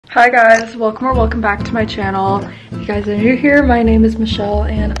Hi guys, welcome or welcome back to my channel. If you guys are new here, my name is Michelle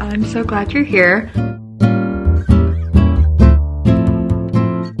and I'm so glad you're here.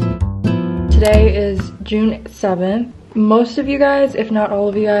 Today is June 7th. Most of you guys, if not all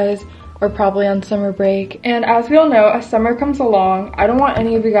of you guys, are probably on summer break. And as we all know, as summer comes along, I don't want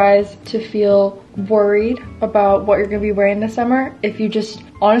any of you guys to feel worried about what you're gonna be wearing this summer if you just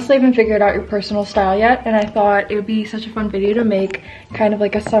honestly haven't figured out your personal style yet. And I thought it would be such a fun video to make kind of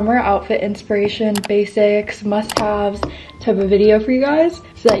like a summer outfit inspiration, basics, must-haves type of video for you guys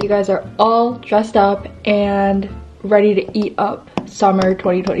so that you guys are all dressed up and ready to eat up summer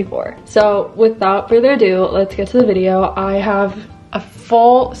 2024. So without further ado, let's get to the video. I have a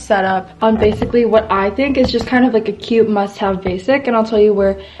full setup on basically what I think is just kind of like a cute must-have basic, and I'll tell you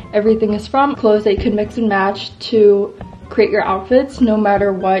where everything is from. Clothes that you can mix and match to create your outfits no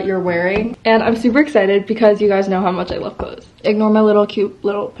matter what you're wearing. And I'm super excited because you guys know how much I love clothes. Ignore my little cute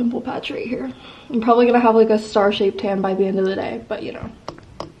little pimple patch right here. I'm probably gonna have like a star-shaped tan by the end of the day, but you know,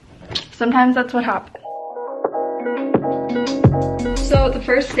 sometimes that's what happens. So the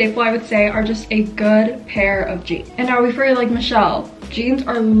first staple I would say are just a good pair of jeans. And now if you're like, Michelle, jeans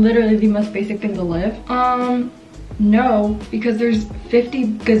are literally the most basic thing to live. No, because there's 50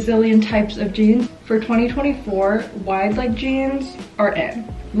 gazillion types of jeans. For 2024, wide leg jeans are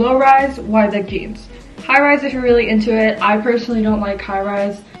in. Low rise, wide leg jeans. High rise if you're really into it. I personally don't like high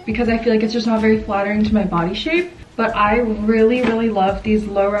rise because I feel like it's just not very flattering to my body shape. But I really love these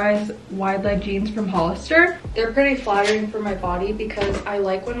low-rise wide leg jeans from Hollister. They're pretty flattering for my body because I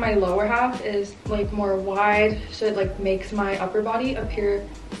like when my lower half is like more wide, so it like makes my upper body appear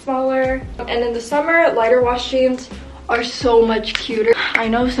smaller. And in the summer, lighter wash jeans are so much cuter. I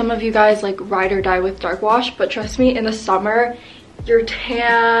know some of you guys like ride or die with dark wash, but trust me, in the summer, your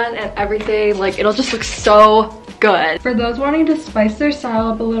tan and everything, like it'll just look so good. For those wanting to spice their style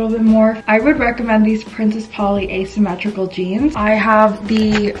up a little bit more, I would recommend these Princess Polly asymmetrical jeans. I have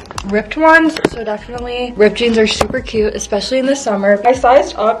the ripped ones, so definitely ripped jeans are super cute, especially in the summer. I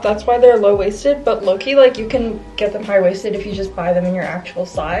sized up, that's why they're low-waisted, but low-key, like you can get them high-waisted if you just buy them in your actual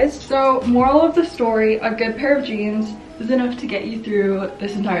size. So moral of the story, a good pair of jeans is enough to get you through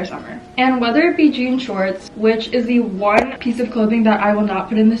this entire summer. And whether it be jean shorts, which is the one piece of clothing that I will not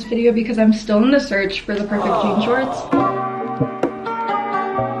put in this video because I'm still in the search for the perfect jean shorts.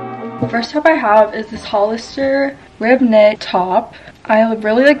 The first top I have is this Hollister rib knit top. I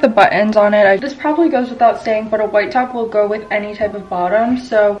really like the buttons on it. This probably goes without saying, but a white top will go with any type of bottom.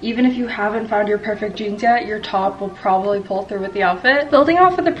 So even if you haven't found your perfect jeans yet, your top will probably pull through with the outfit. Building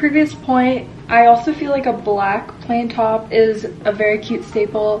off of the previous point, I also feel like a black plain top is a very cute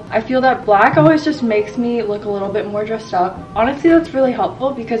staple. I feel that black always just makes me look a little bit more dressed up. Honestly, that's really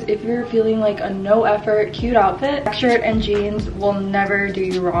helpful because if you're feeling like a no effort, cute outfit, black shirt and jeans will never do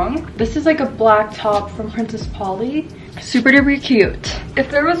you wrong. This is like a black top from Princess Polly. Super duper cute.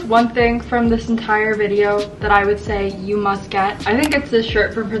 If there was one thing from this entire video that I would say you must get, I think it's this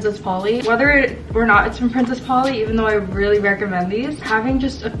shirt from Princess Polly. Whether or not it's from Princess Polly, even though I really recommend these, having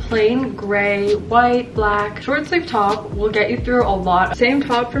just a plain gray, white, black, short sleeve top will get you through a lot. Same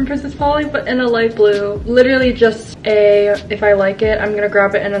top from Princess Polly, but in a light blue. Literally just a, if I like it, I'm gonna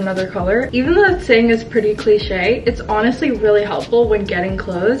grab it in another color. Even though that saying is pretty cliche, it's honestly really helpful when getting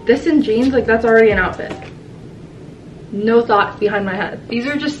clothes. This in jeans, like that's already an outfit. No thought behind my head. These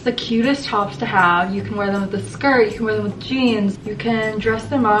are just the cutest tops to have. You can wear them with a skirt, you can wear them with jeans, you can dress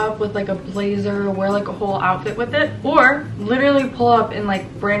them up with like a blazer, or wear like a whole outfit with it, or literally pull up in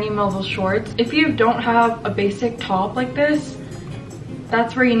like brand new Melville shorts. If you don't have a basic top like this,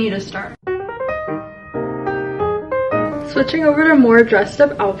 that's where you need to start. Switching over to more dressed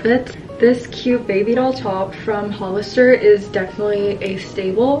up outfits, this cute baby doll top from Hollister is definitely a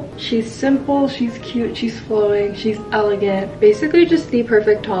staple. She's simple, she's cute, she's flowing, she's elegant. Basically just the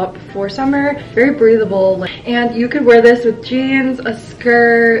perfect top for summer, very breathable. And you could wear this with jeans, a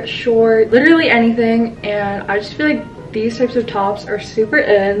skirt, short, literally anything. And I just feel like these types of tops are super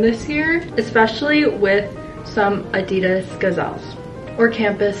in this year, especially with some Adidas Gazelles or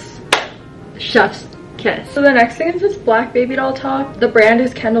campus chef's kiss. So the next thing is this black baby doll top. The brand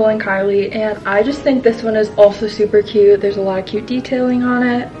is Kendall and Kylie, and I just think this one is also super cute. There's a lot of cute detailing on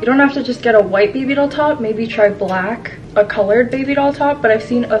it. You don't have to just get a white baby doll top, maybe try black, a colored baby doll top, but I've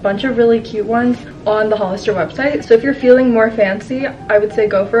seen a bunch of really cute ones on the Hollister website. So if you're feeling more fancy, I would say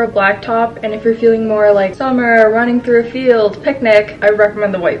go for a black top, and if you're feeling more like summer, running through a field, picnic, I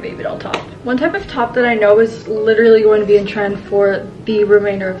recommend the white baby doll top. One type of top that I know is literally going to be in trend for the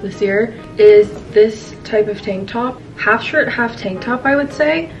remainder of this year is this type of tank top. Half shirt, half tank top, I would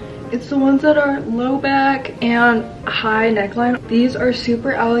say. It's the ones that are low back and high neckline. These are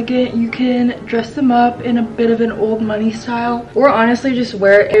super elegant. You can dress them up in a bit of an old money style, or honestly just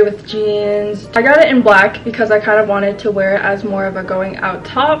wear it with jeans. I got it in black because I kind of wanted to wear it as more of a going out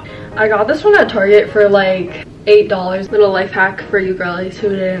top. I got this one at Target for like $8. Little life hack for you girlies who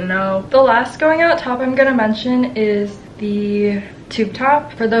didn't know. The last going out top I'm gonna mention is the tube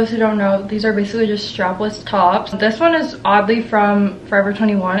top. For those who don't know, these are basically just strapless tops. This one is oddly from Forever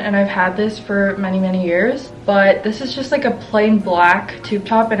 21 and I've had this for many years, but this is just like a plain black tube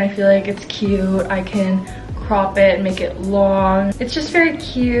top and I feel like it's cute. I can crop it and make it long. It's just very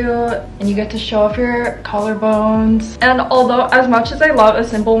cute and you get to show off your collarbones. And although as much as I love a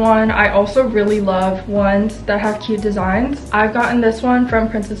simple one, I also really love ones that have cute designs. I've gotten this one from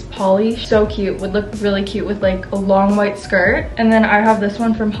Princess Polly. So cute, would look really cute with like a long white skirt. And then I have this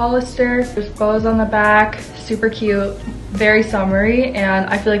one from Hollister. There's bows on the back, super cute, very summery, and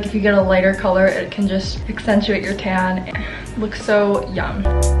I feel like if you get a lighter color it can just accentuate your tan. It looks so yum.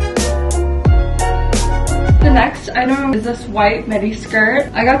 The next item is this white midi skirt.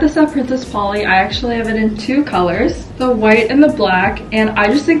 I got this at Princess Polly. I actually have it in two colors, the white and the black, and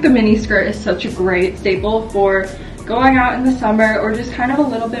I just think the mini skirt is such a great staple for going out in the summer or just kind of a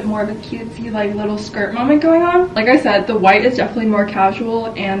little bit more of a cutesy like little skirt moment going on. Like I said, the white is definitely more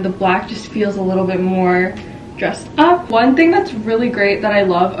casual and the black just feels a little bit more dressed up. One thing that's really great that I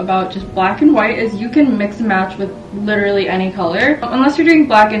love about just black and white is you can mix and match with literally any color. Unless you're doing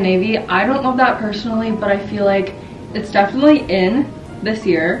black and navy, I don't love that personally, but I feel like it's definitely in this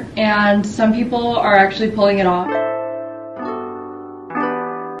year and some people are actually pulling it off.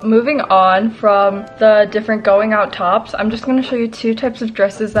 Moving on from the different going out tops, I'm just going to show you two types of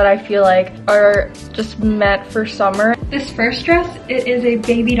dresses that I feel like are just meant for summer. This first dress, it is a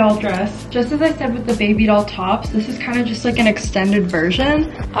baby doll dress. Just as I said with the baby doll tops, this is kind of just like an extended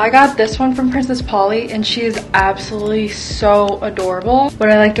version. I got this one from Princess Polly and she is absolutely so adorable. What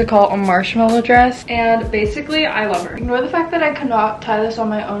I like to call a marshmallow dress, and basically I love her. Ignore the fact that I cannot tie this on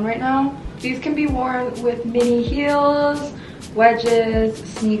my own right now. These can be worn with mini heels, wedges,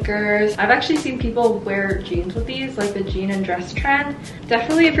 sneakers. I've actually seen people wear jeans with these, like the jean and dress trend.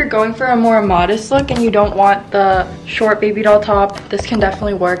 Definitely if you're going for a more modest look and you don't want the short baby doll top, this can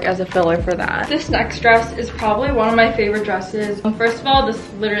definitely work as a filler for that. This next dress is probably one of my favorite dresses. First of all,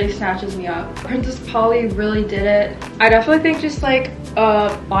 this literally snatches me up. Princess Polly really did it. I definitely think just like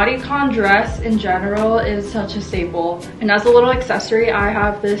a bodycon dress in general is such a staple. And as a little accessory, I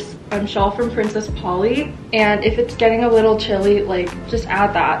have this shawl from Princess Polly, and if it's getting a little chilly, like just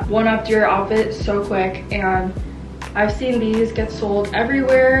add that. One up to your outfit so quick, and I've seen these get sold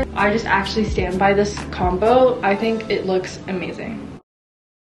everywhere. I just actually stand by this combo. I think it looks amazing.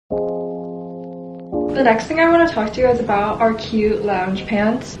 The next thing I want to talk to you guys about are cute lounge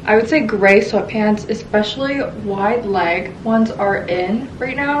pants. I would say gray sweatpants, especially wide leg ones, are in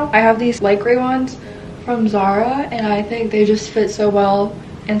right now. I have these light gray ones from Zara and I think they just fit so well.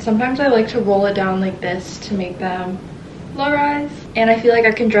 And sometimes I like to roll it down like this to make them low rise. And I feel like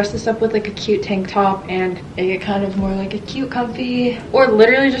I can dress this up with like a cute tank top and make it kind of more like a cute comfy, or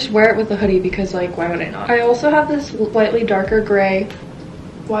literally just wear it with a hoodie because like why would I not? I also have this slightly darker gray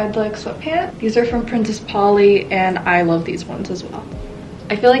wide leg sweatpant. These are from Princess Polly and I love these ones as well.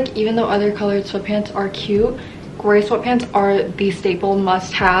 I feel like even though other colored sweatpants are cute, gray sweatpants are the staple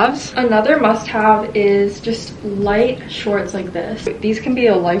must-haves. Another must-have is just light shorts like this. These can be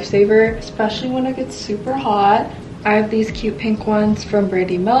a lifesaver, especially when it gets super hot. I have these cute pink ones from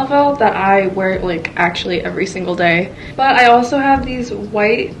Brandy Melville that I wear like actually every single day. But I also have these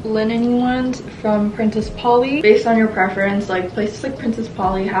white linen ones from Princess Polly. Based on your preference, like places like Princess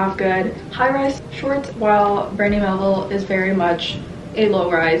Polly have good high-rise shorts, while Brandy Melville is very much a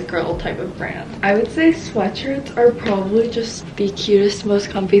low-rise girl type of brand. I would say sweatshirts are probably just the cutest,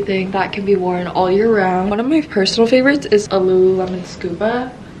 most comfy thing that can be worn all year round. One of my personal favorites is a Lululemon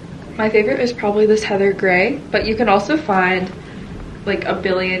Scuba. My favorite is probably this heather gray, but you can also find like a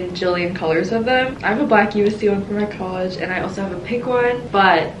billion jillion colors of them. I have a black USD one from my college and I also have a pink one,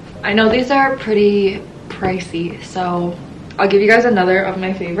 but I know these are pretty pricey, so I'll give you guys another of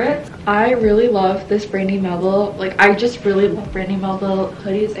my favorites. I really love this Brandy Melville. Like, I just really love Brandy Melville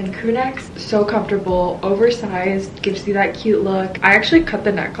hoodies and crew necks. So comfortable, oversized, gives you that cute look. I actually cut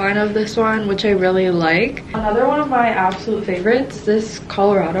the neckline of this one, which I really like. Another one of my absolute favorites, this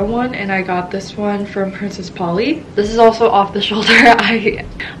Colorado one, and I got this one from Princess Polly. This is also off the shoulder.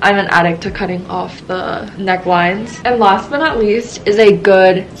 I'm an addict to cutting off the necklines. And last but not least is a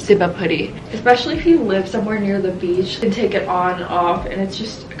good zip-up hoodie. Especially if you live somewhere near the beach, you can take it on and off, and it's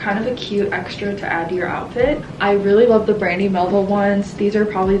just kind of a cute extra to add to your outfit. I really love the Brandy Melville ones. These are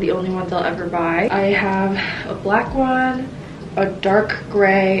probably the only ones I'll ever buy. I have a black one, a dark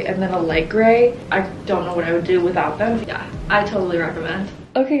gray, and then a light gray. I don't know what I would do without them. Yeah, I totally recommend.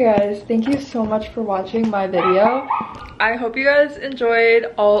 Okay guys, thank you so much for watching my video. I hope you guys enjoyed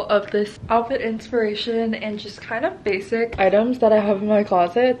all of this outfit inspiration and just kind of basic items that I have in my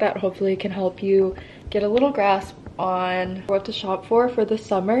closet that hopefully can help you get a little grasp on what to shop for the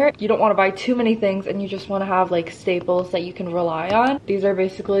summer. You don't want to buy too many things and you just want to have like staples that you can rely on. These are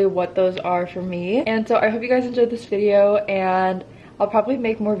basically what those are for me. And so I hope you guys enjoyed this video, and I'll probably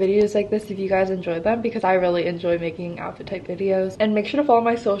make more videos like this if you guys enjoy them, because I really enjoy making outfit type videos. And make sure to follow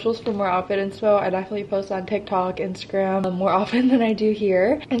my socials for more outfit inspo. I definitely post on TikTok, Instagram more often than I do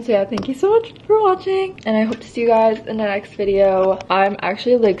here. And so yeah, thank you so much for watching, and I hope to see you guys in the next video. I'm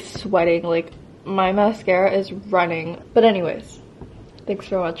actually like sweating, like my mascara is running. But anyways, thanks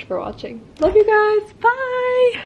so much for watching. Love you guys. Bye.